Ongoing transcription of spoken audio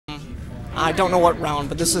I don't know what round,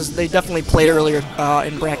 but this is, they definitely played earlier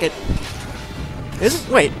in bracket. Is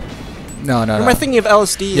it? Wait. No. Am I thinking of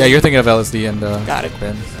LSD? Yeah, you're thinking of LSD and Got it.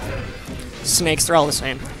 Ben. Snakes, they're all the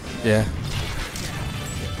same. Yeah.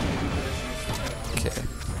 Okay.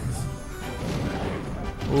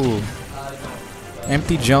 Ooh.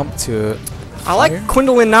 Empty jump to I like fire?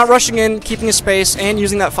 Quindelin not rushing in, keeping his space, and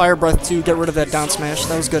using that fire breath to get rid of that down smash.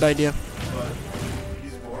 That was a good idea.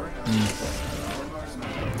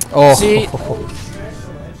 Oh. See?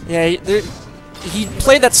 Yeah, he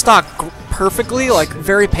played that stock perfectly, like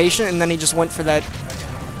very patient, and then he just went for that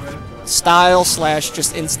style slash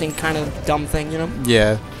just instinct kind of dumb thing, you know?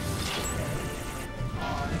 Yeah.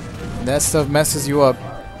 That stuff messes you up.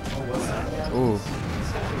 Ooh.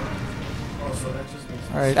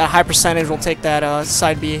 Alright. That high percentage will take that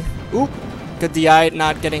side B. Ooh, good DI,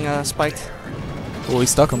 not getting spiked. Oh, he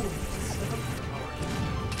stuck him.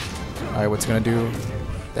 Alright, what's he gonna do?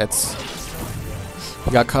 That's...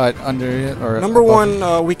 He got caught under it, or... Number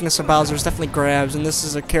one weakness of Bowser is definitely grabs, and this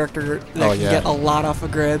is a character that can get a lot off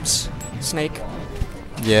of grabs. Snake.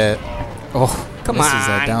 Yeah. Oh, come misses on,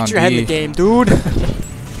 that down get your head in the game, dude.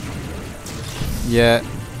 Yeah.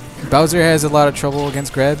 Bowser has a lot of trouble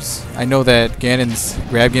against grabs. I know that Ganon's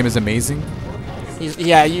grab game is amazing.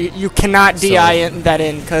 Yeah, you cannot DI that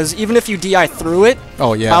in, because even if you DI through it,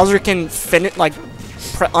 Bowser can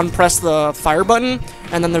unpress the fire button,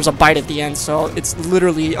 and then there's a bite at the end, so it's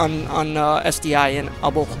literally on SDI and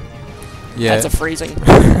Ubble. Yeah. That's a phrasing.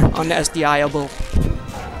 On the SDI Ubble.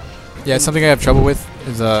 Yeah, something I have trouble with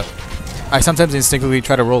is I sometimes instinctively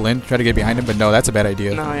try to roll in, try to get behind him, but no, that's a bad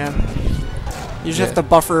idea. No, yeah. You just have to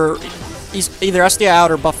buffer either SDI out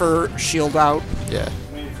or buffer shield out. Yeah.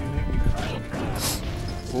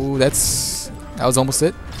 Ooh, that was almost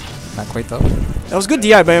it. Not quite though. That was good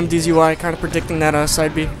DI by Mvzy, kind of predicting that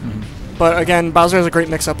side B. But again, Bowser has a great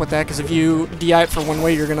mix-up with that, because if you DI it for one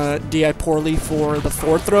way, you're going to DI poorly for the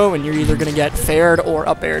forward throw, and you're either going to get faired or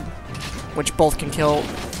up aired, which both can kill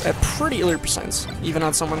at pretty early percents, even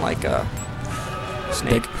on someone like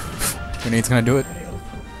Snake. Grenade's going to do it.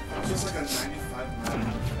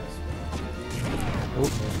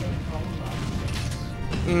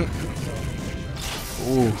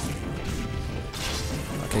 Ooh.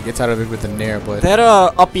 Okay, gets out of it with the nair, but... That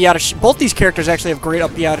up B out of both these characters actually have great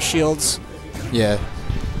up B out of shields. Yeah.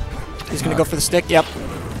 He's going to go for the stick, yep.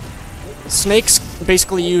 Snakes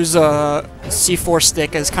basically use a C4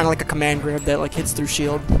 stick as kind of like a command grab that like hits through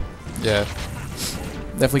shield. Yeah.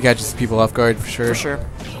 Definitely catches people off guard for sure. For sure.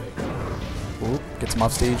 Ooh, gets him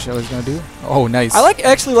off stage. How he's going to do? Oh, nice. I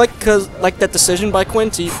actually like that decision by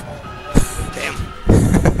Quinn to...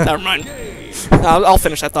 Damn. Never mind. I'll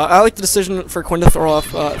finish that thought. I like the decision for Quinn to throw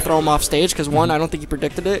him off stage, because one, I don't think he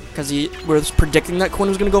predicted it, because he was predicting that Quinn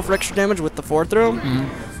was going to go for extra damage with the forward throw.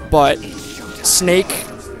 But Snake's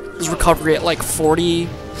recovery at like 40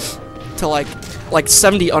 to like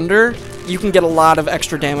 70 under, you can get a lot of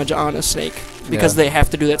extra damage on a Snake, because they have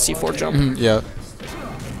to do that C4 jump. Yeah.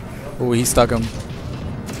 Oh, he stuck him.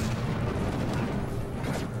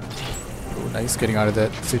 Oh, nice getting out of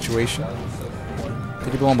that situation.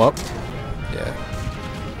 Did he blow him up? Yeah.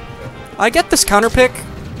 I get this counter pick,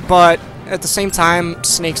 but at the same time,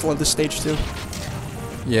 Snakes love this stage too.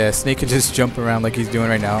 Yeah, Snake can just jump around like he's doing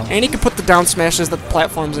right now. And he can put the down smashes, the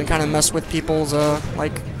platforms, and kind of mess with people's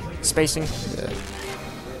like spacing. Yeah.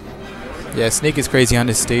 Yeah, Snake is crazy on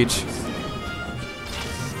this stage.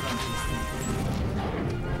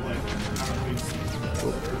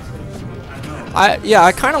 I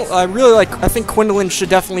really like. I think Quindelin should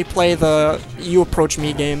definitely play the "you approach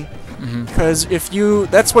me" game, because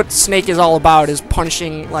that's what Snake is all about, is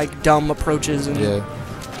punching like dumb approaches and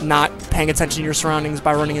not paying attention to your surroundings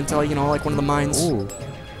by running into like one of the mines. Ooh.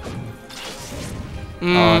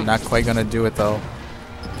 Oh, not quite gonna do it though.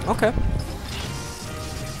 Okay.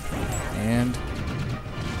 And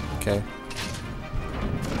okay.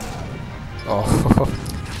 Oh.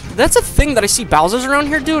 That's a thing that I see Bowser's around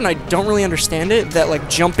here do, and I don't really understand it. That like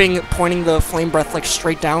jumping, pointing the flame breath like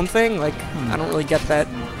straight down thing. Like I don't really get that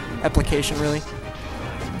application really.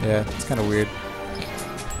 Yeah, it's kind of weird.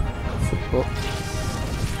 Oh.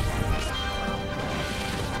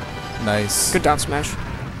 Nice. Good down smash.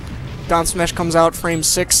 Down smash comes out frame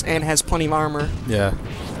 6 and has plenty of armor. Yeah.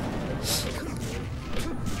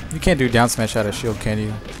 You can't do down smash out of shield, can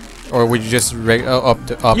you? Or would you just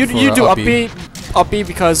up? You do up B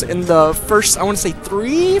because in the first, I want to say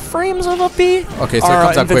 3 frames of up B. Okay, so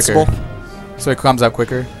it comes out quicker. So it comes out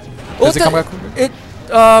quicker. Does it come out quicker?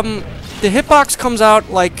 The hitbox comes out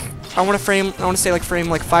like I want to say like frame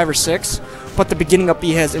like 5 or 6, but the beginning up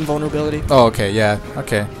B has invulnerability. Oh, okay, yeah,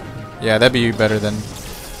 okay, yeah, that'd be better than.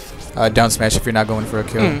 down smash if you're not going for a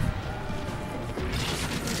kill.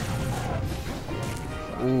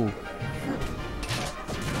 Ooh.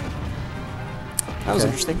 That was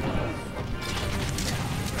interesting.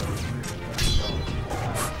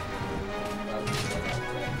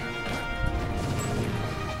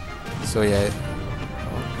 So yeah,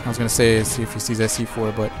 I was gonna say see if he sees that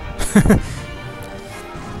C4, but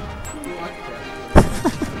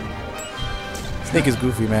Snake is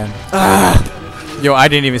goofy, man. Yo, I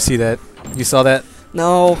didn't even see that. You saw that?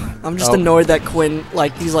 No, I'm just annoyed that Quinn,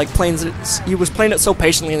 like, he's like playing. He was playing it so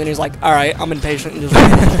patiently, and then he's like, "All right, I'm impatient," and just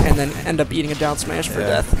and then end up eating a down smash for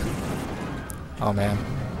death. Oh man.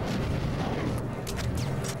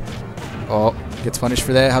 Oh, gets punished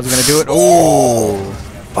for that. How's he gonna do it? Oh.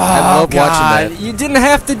 I love watching that. You didn't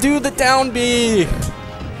have to do the down B.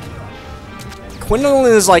 Quindelin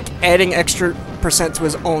is like adding extra percent to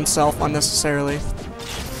his own self unnecessarily.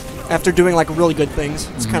 After doing like really good things,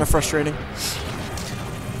 it's kind of frustrating.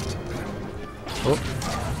 Oh.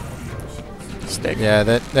 Stick. Yeah,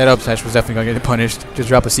 that up smash was definitely gonna get punished. Just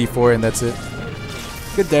drop a C4 and that's it.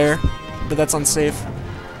 Good there, but that's unsafe.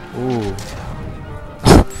 Ooh.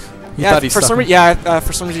 Yeah, for some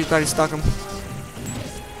reason he thought he stuck him.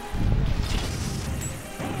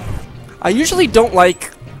 I usually don't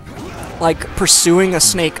like pursuing a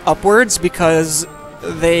snake upwards because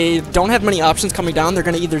they don't have many options coming down. They're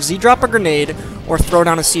gonna either Z drop a grenade or throw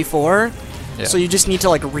down a C4. Yeah. So you just need to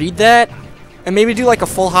like read that and maybe do like a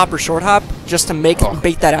full hop or short hop just to bait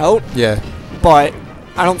that out. Yeah. But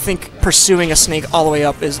I don't think pursuing a snake all the way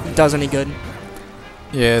up does any good.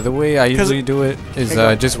 Yeah, the way I usually do it is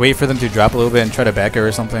just wait for them to drop a little bit and try to back it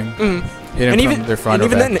or something. Hit them from their front or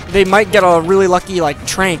back. Then they might get a really lucky like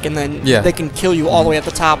trank, and then they can kill you all the way at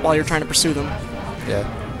the top while you're trying to pursue them. Yeah.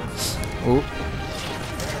 Ooh.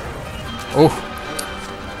 Oh.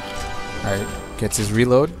 All right. Gets his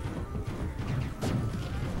reload.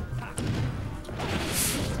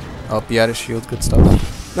 Up, he out of shield. Good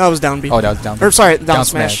stuff. That was down B. Oh, that was down B. Or sorry, down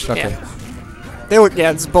smash. Okay. Yeah. They were,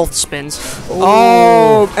 it's both spins.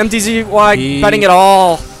 Oh, Mvzy betting it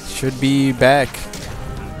all. Should be back.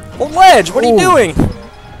 Oh, ledge, what are you doing?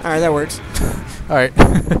 Alright, that works. Alright.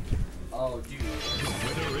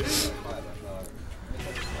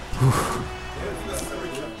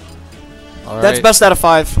 That's best out of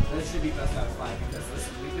 5. That should be best out of 5 because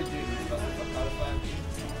listen, we've been doing these best out of 5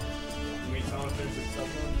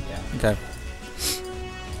 games. Okay.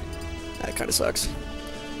 That kind of sucks.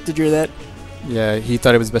 Did you hear that? Yeah, he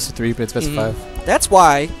thought it was best of 3, but it's best of 5. That's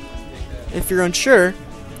why, if you're unsure,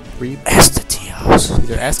 ask the TOs.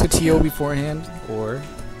 Either ask a TO beforehand or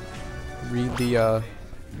read the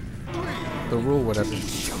rule, whatever.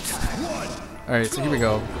 Alright, so here we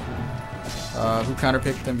go. Who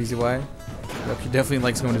counterpicked Mvzy? Yep, he definitely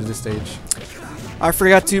likes going to this stage. I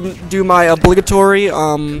forgot to do my obligatory,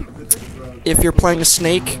 if you're playing a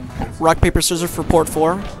snake, rock, paper, scissors for port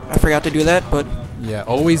 4. I forgot to do that, but... Yeah,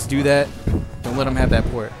 always do that. Don't let him have that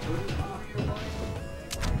port.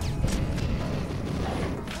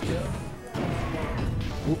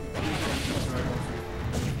 Oop.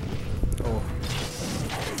 Oh.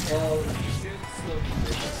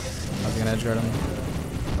 I was gonna edge guard him.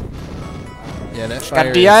 Yeah, that fire.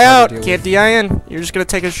 Gotta DI out. Can't DI in. You're just gonna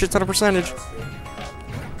take a shit ton of percentage.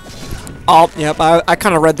 Oh, yep. I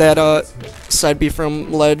kind of read that side B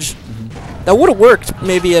from ledge. That would have worked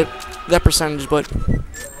maybe at that percentage, but.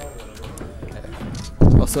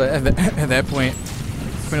 Also, at that point,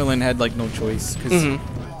 Quindelin had like no choice because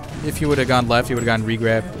if he would have gone left, he would have gone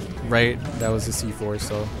regrab right. That was the C4,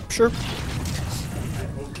 so sure.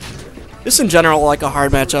 Just in general, like a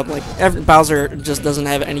hard matchup. Like Bowser just doesn't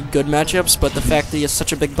have any good matchups, but the fact that he has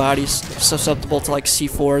such a big body, susceptible to like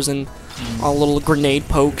C4s and all little grenade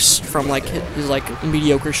pokes from like his like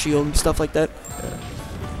mediocre shield and stuff like that.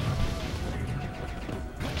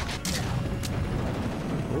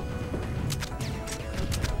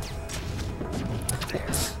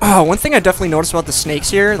 Oh, one thing I definitely noticed about the snakes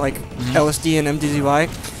here, like LSD and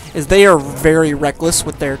Mvzy, is they are very reckless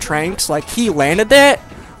with their tranks. Like, he landed that,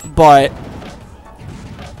 but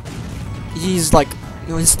he's like,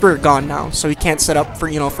 his spirit gone now, so he can't set up for,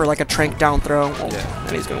 for like a trank down throw. Well,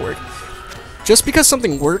 then he's gonna work. Just because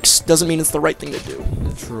something works doesn't mean it's the right thing to do.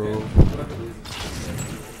 True.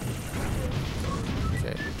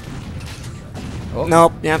 Okay. Oh.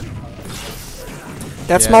 Nope, yep.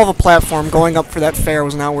 That small of a platform, going up for that fair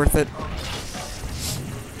was not worth it.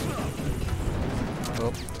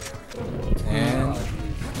 Oh. And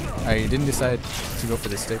I didn't decide to go for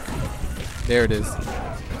the stick. There it is.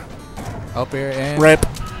 Up air and rip.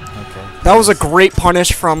 Okay. That was a great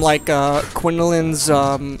punish from like Quindelin's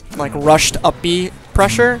like rushed up B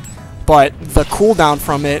pressure. but the cooldown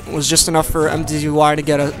from it was just enough for Mvzy to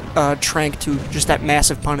get a trank to just that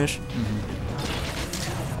massive punish.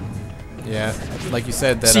 Yeah, like you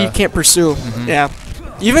said, that. So you can't pursue. Yeah.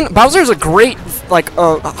 Even Bowser's a great, like,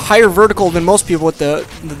 higher vertical than most people with the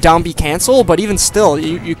down B cancel, but even still,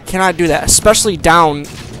 you cannot do that, especially down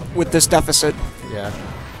with this deficit. Yeah.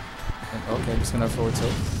 Okay, just gonna forward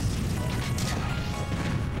tilt.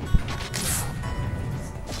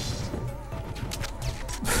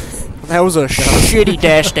 That was a shitty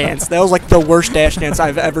dash dance. That was like the worst dash dance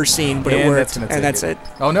I've ever seen, but it worked, and that's it.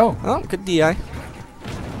 Oh no! Oh, good DI.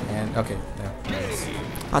 And okay, yeah, nice.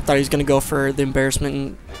 I thought he was gonna go for the embarrassment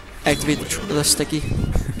and activate the sticky.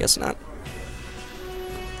 Guess not.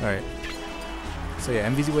 All right. So yeah,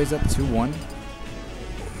 Mvzy weighs up 2-1.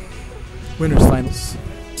 Winners finals.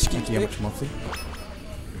 Thank you very much, Mvzy.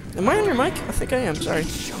 Am I on your mic? I think I am. Sorry.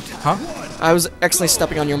 Huh? I was accidentally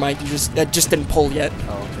stepping on your mic. You just didn't pull yet.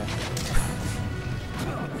 Oh, okay.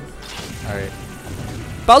 All right.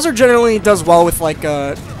 Bowser generally does well with like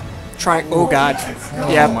oh god,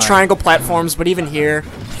 yeah, triangle platforms. But even here,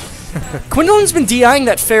 Quindelin's been DIing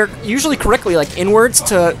that fair usually correctly, like inwards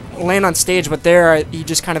to land on stage. But there, he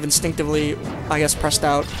just kind of instinctively, I guess, pressed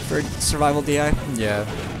out for survival DI. Yeah.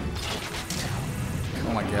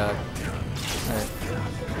 Oh my god. All right.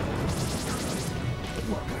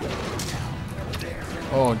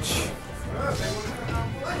 Oh,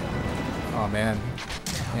 oh man.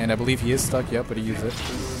 And I believe he is stuck, yep, but he used it.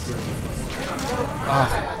 Ah.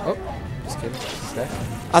 Oh, just kidding. He's dead.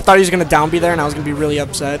 I thought he was going to down B there, and I was going to be really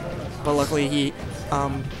upset. But luckily, he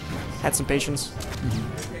had some patience.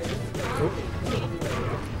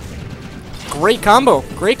 Great combo.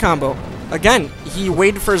 Great combo. Again, he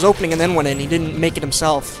waited for his opening and then went in. He didn't make it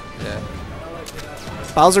himself. Yeah.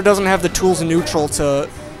 Bowser doesn't have the tools in neutral to,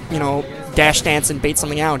 you know, dash dance and bait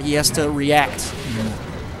something out. He has to react.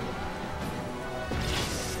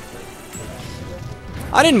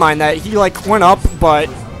 I didn't mind that. He like went up, but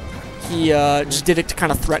he just did it to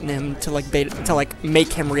kind of threaten him to like bait to like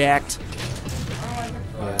make him react.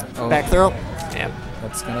 Yeah. Oh, back throw. Yeah.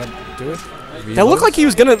 That's gonna do it. That looked like he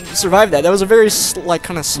was gonna survive that. That was a very like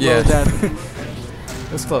kind of slow death. It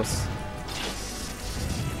was close.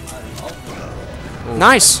 Oh.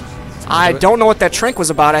 Nice. I don't know what that trank was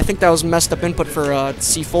about. I think that was messed up input for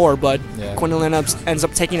C4, but Quindelin ends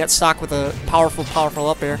up taking that stock with a powerful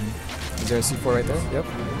up air. Is there a C4 right there? Yep.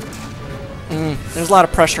 There's a lot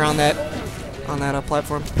of pressure on that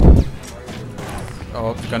platform.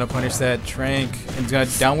 Oh, gonna punish that trank. And he's gonna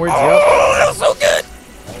downwards. Oh, yep. that was so good.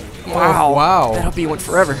 Wow. Oh, wow. That OP went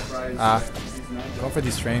forever. Go for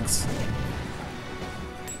these tranks.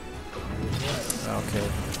 Okay.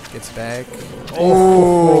 Gets back.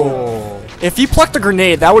 Oh. If he plucked a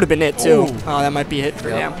grenade, that would have been it too. Ooh. Oh, that might be it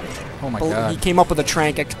for him. Oh my But god. he came up with a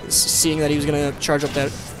trank, seeing that he was gonna charge up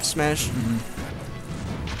that smash.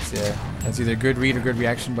 So yeah, that's either good read or good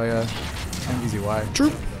reaction by Mvzy.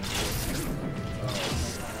 True.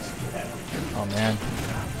 Oh man.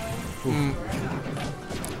 Ooh.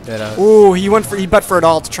 Ooh, he bet for it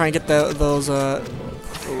all to try and get those. And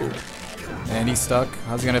he's stuck.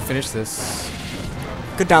 How's he gonna finish this?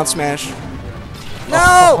 Good down smash.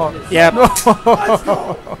 No. Yep.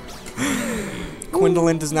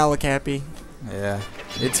 Quindelin does not look happy. Yeah.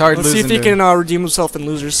 It's hard Let's see losing. if he can redeem himself in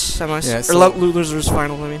losers semis. Yeah, or so losers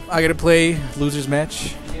final. I mean. I gotta play losers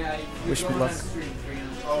match. Wish me luck.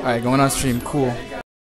 All right, going on stream. Cool.